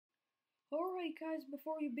Alright guys,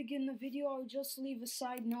 before you begin the video, I'll just leave a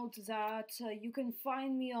side note that you can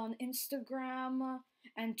find me on Instagram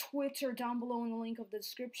and Twitter down below in the link of the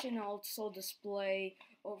description. I'll also display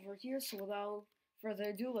over here, so without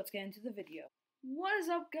further ado, let's get into the video. What is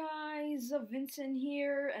up guys, Vincent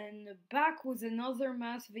here, and back with another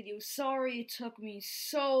math video. Sorry it took me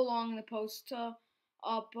so long to post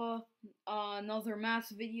up another math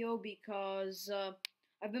video because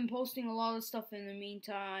I've been posting a lot of stuff in the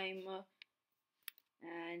meantime.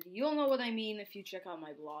 And you'll know what I mean if you check out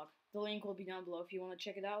my blog. The link will be down below if you want to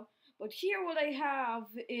check it out. But here what I have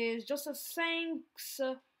is just a thanks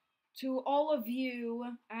to all of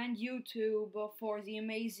you and YouTube for the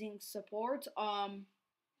amazing support. And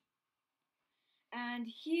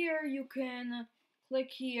here you can click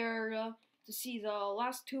here to see the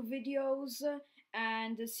last two videos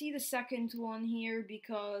and see the second one here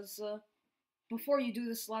because before you do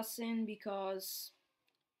this lesson, because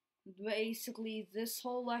basically this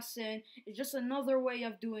whole lesson is just another way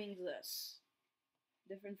of doing this,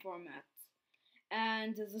 different format.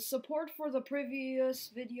 And the support for the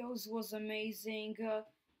previous videos was amazing.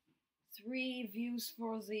 3 views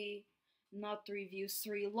for the, not 3 views,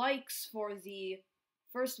 3 likes for the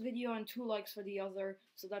first video and 2 likes for the other,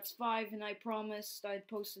 so that's 5, and I promised I'd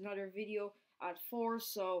post another video at 4,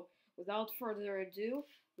 so without further ado,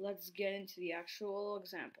 let's get into the actual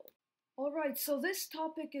example. Alright, so this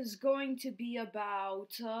topic is going to be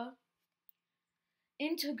about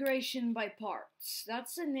integration by parts.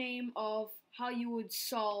 That's the name of how you would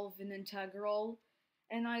solve an integral,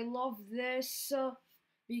 and I love this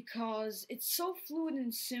because it's so fluid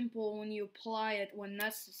and simple when you apply it when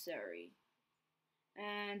necessary.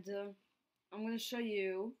 And I'm going to show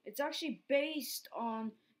you. It's actually based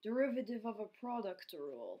on derivative of a product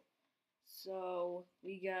rule. So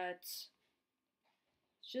we get,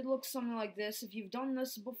 should look something like this. If you've done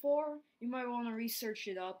this before, you might want to research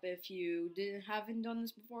it up if you haven't done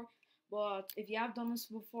this before. But if you have done this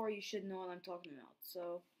before, you should know what I'm talking about.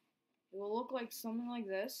 So it will look like something like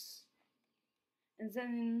this. And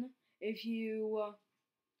then if you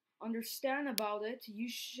understand about it, you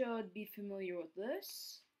should be familiar with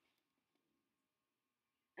this.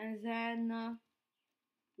 And then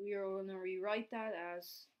we are going to rewrite that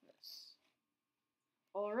as this.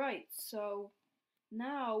 Alright, so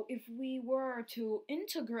now if we were to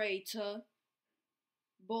integrate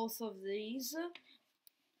both of these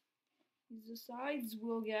sides,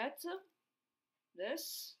 we'll get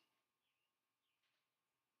this,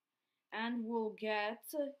 and we'll get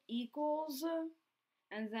equals,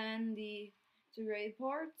 and then the integrated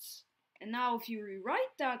parts. And now if you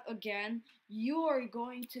rewrite that again, you are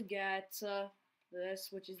going to get this,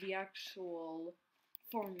 which is the actual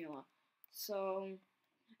formula. So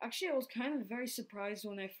actually I was kind of very surprised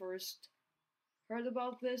when I first heard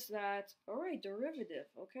about this, that, alright, derivative,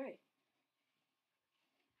 okay.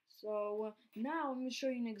 So now I'm going to show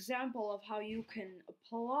you an example of how you can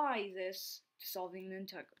apply this to solving an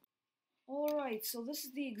integral. Alright, so this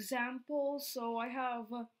is the example. So I have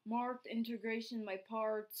marked integration by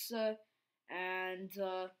parts, and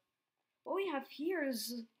what we have here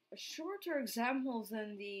is a shorter example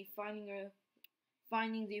than the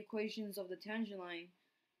finding the equations of the tangent line.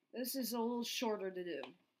 This is a little shorter to do,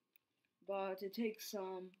 but it takes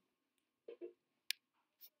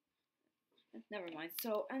never mind.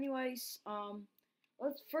 So anyways,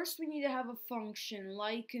 first we need to have a function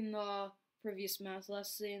like in the previous math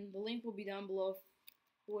lesson. The link will be down below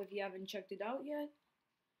if you haven't checked it out yet.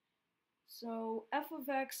 So f of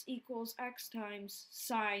x equals x times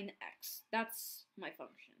sine x. That's my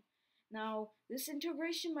function. Now this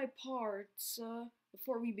integration by parts,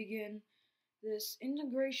 before we begin, this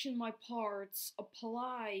integration by parts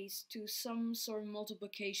applies to some sort of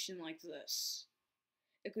multiplication like this.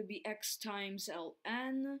 It could be x times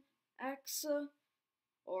ln x,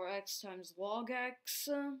 or x times log x,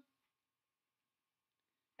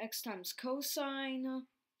 x times cosine,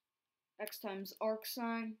 x times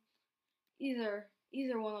arcsine, either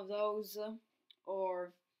one of those,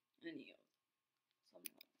 or any of something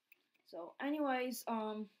like that. So anyways,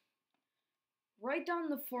 write down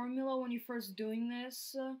the formula when you're first doing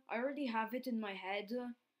this. I already have it in my head,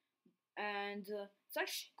 and it's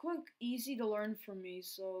actually quite easy to learn for me,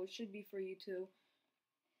 so it should be for you too.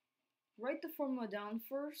 Write the formula down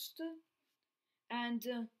first,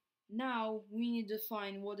 and now we need to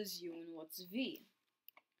find what is u and what's v.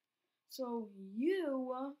 So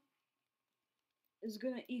u is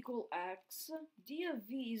going to equal x, d of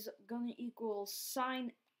v is going to equal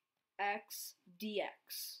sine x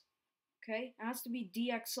dx. Okay, it has to be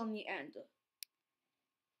dx on the end,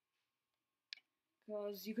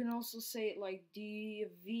 Because you can also say it like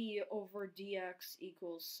dv over dx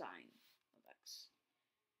equals sine of x.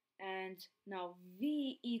 And now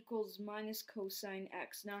v equals minus cosine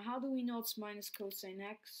x. Now how do we know it's minus cosine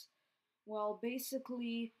x? Well,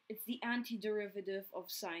 basically, it's the antiderivative of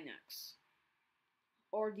sine x,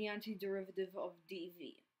 or the antiderivative of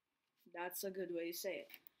dv. That's a good way to say it.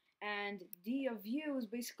 And d of u is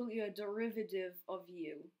basically a derivative of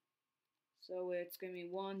u. So it's going to be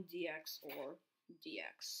 1 dx or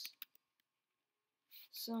dx.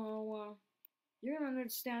 So you're going to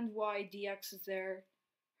understand why dx is there.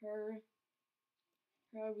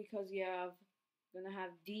 Because you have going to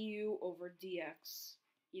have du over dx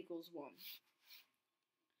equals 1.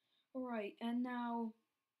 Alright, and now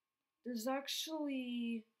there's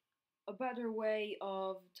actually a better way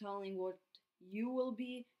of telling what u will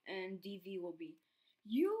be and dv will be.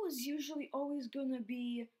 U is usually always going to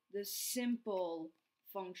be the simple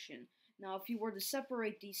function. Now if you were to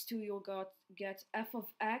separate these two, you'll get f of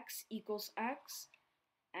x equals x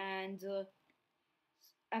and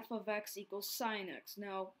f of x equals sine x.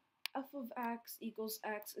 Now f of x equals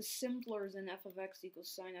x is simpler than f of x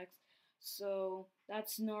equals sine x, so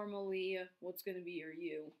that's normally what's going to be your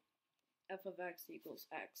u. F of x equals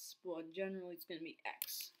x, but generally it's going to be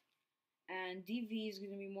x. And dv is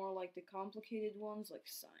going to be more like the complicated ones, like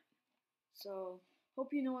sine. So,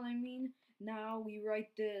 hope you know what I mean. Now we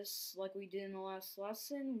write this like we did in the last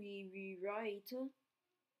lesson. We rewrite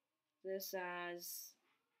this as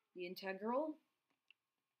the integral.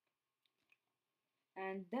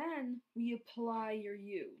 And then we apply your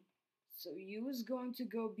u. So u is going to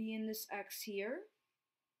go be in this x here.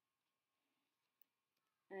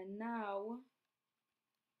 And now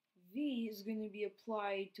v is going to be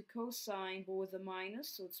applied to cosine, but with a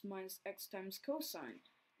minus, so it's minus x times cosine.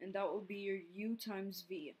 And that will be your u times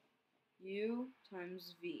v. U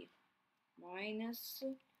times v minus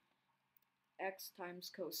x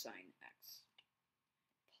times cosine x.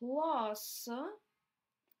 Plus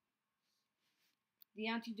the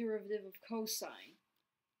antiderivative of cosine.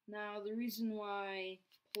 Now the reason why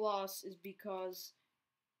plus is because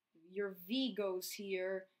your v goes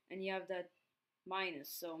here and you have that minus,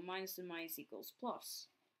 so minus and minus equals plus.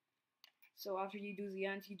 So after you do the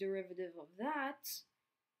antiderivative of that,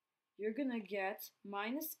 you're gonna get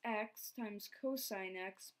minus x times cosine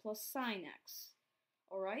x plus sine x.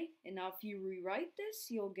 Alright, and now if you rewrite this,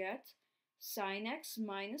 you'll get sine x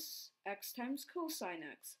minus x times cosine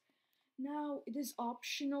x. Now, it is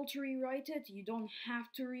optional to rewrite it. You don't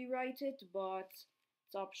have to rewrite it, but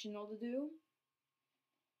it's optional to do.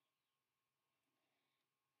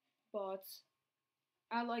 But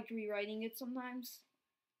I like rewriting it sometimes.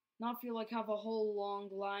 Not if you like have a whole long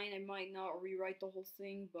line, I might not rewrite the whole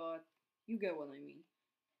thing, but you get what I mean.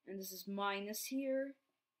 And this is minus here,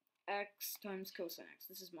 x times cosine x.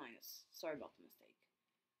 This is minus. Sorry about the mistake.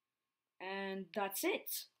 And that's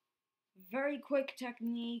it. Very quick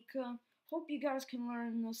technique. Hope you guys can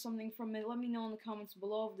learn something from it. Let me know in the comments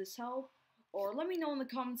below if this helped. Or let me know in the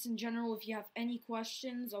comments in general if you have any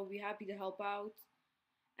questions. I'll be happy to help out.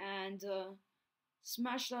 And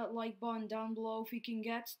smash that like button down below. If we can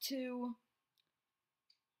get to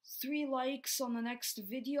 3 likes on the next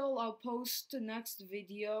video, I'll post the next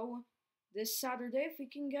video this Saturday if we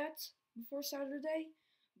can get before Saturday.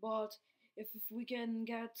 But if we can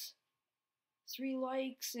get 3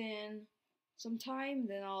 likes in some time,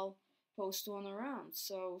 then I'll post one around.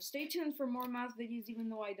 So stay tuned for more math videos, even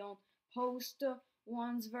though I don't post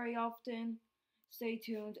ones very often. Stay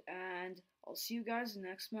tuned, and I'll see you guys in the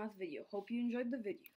next math video. Hope you enjoyed the video.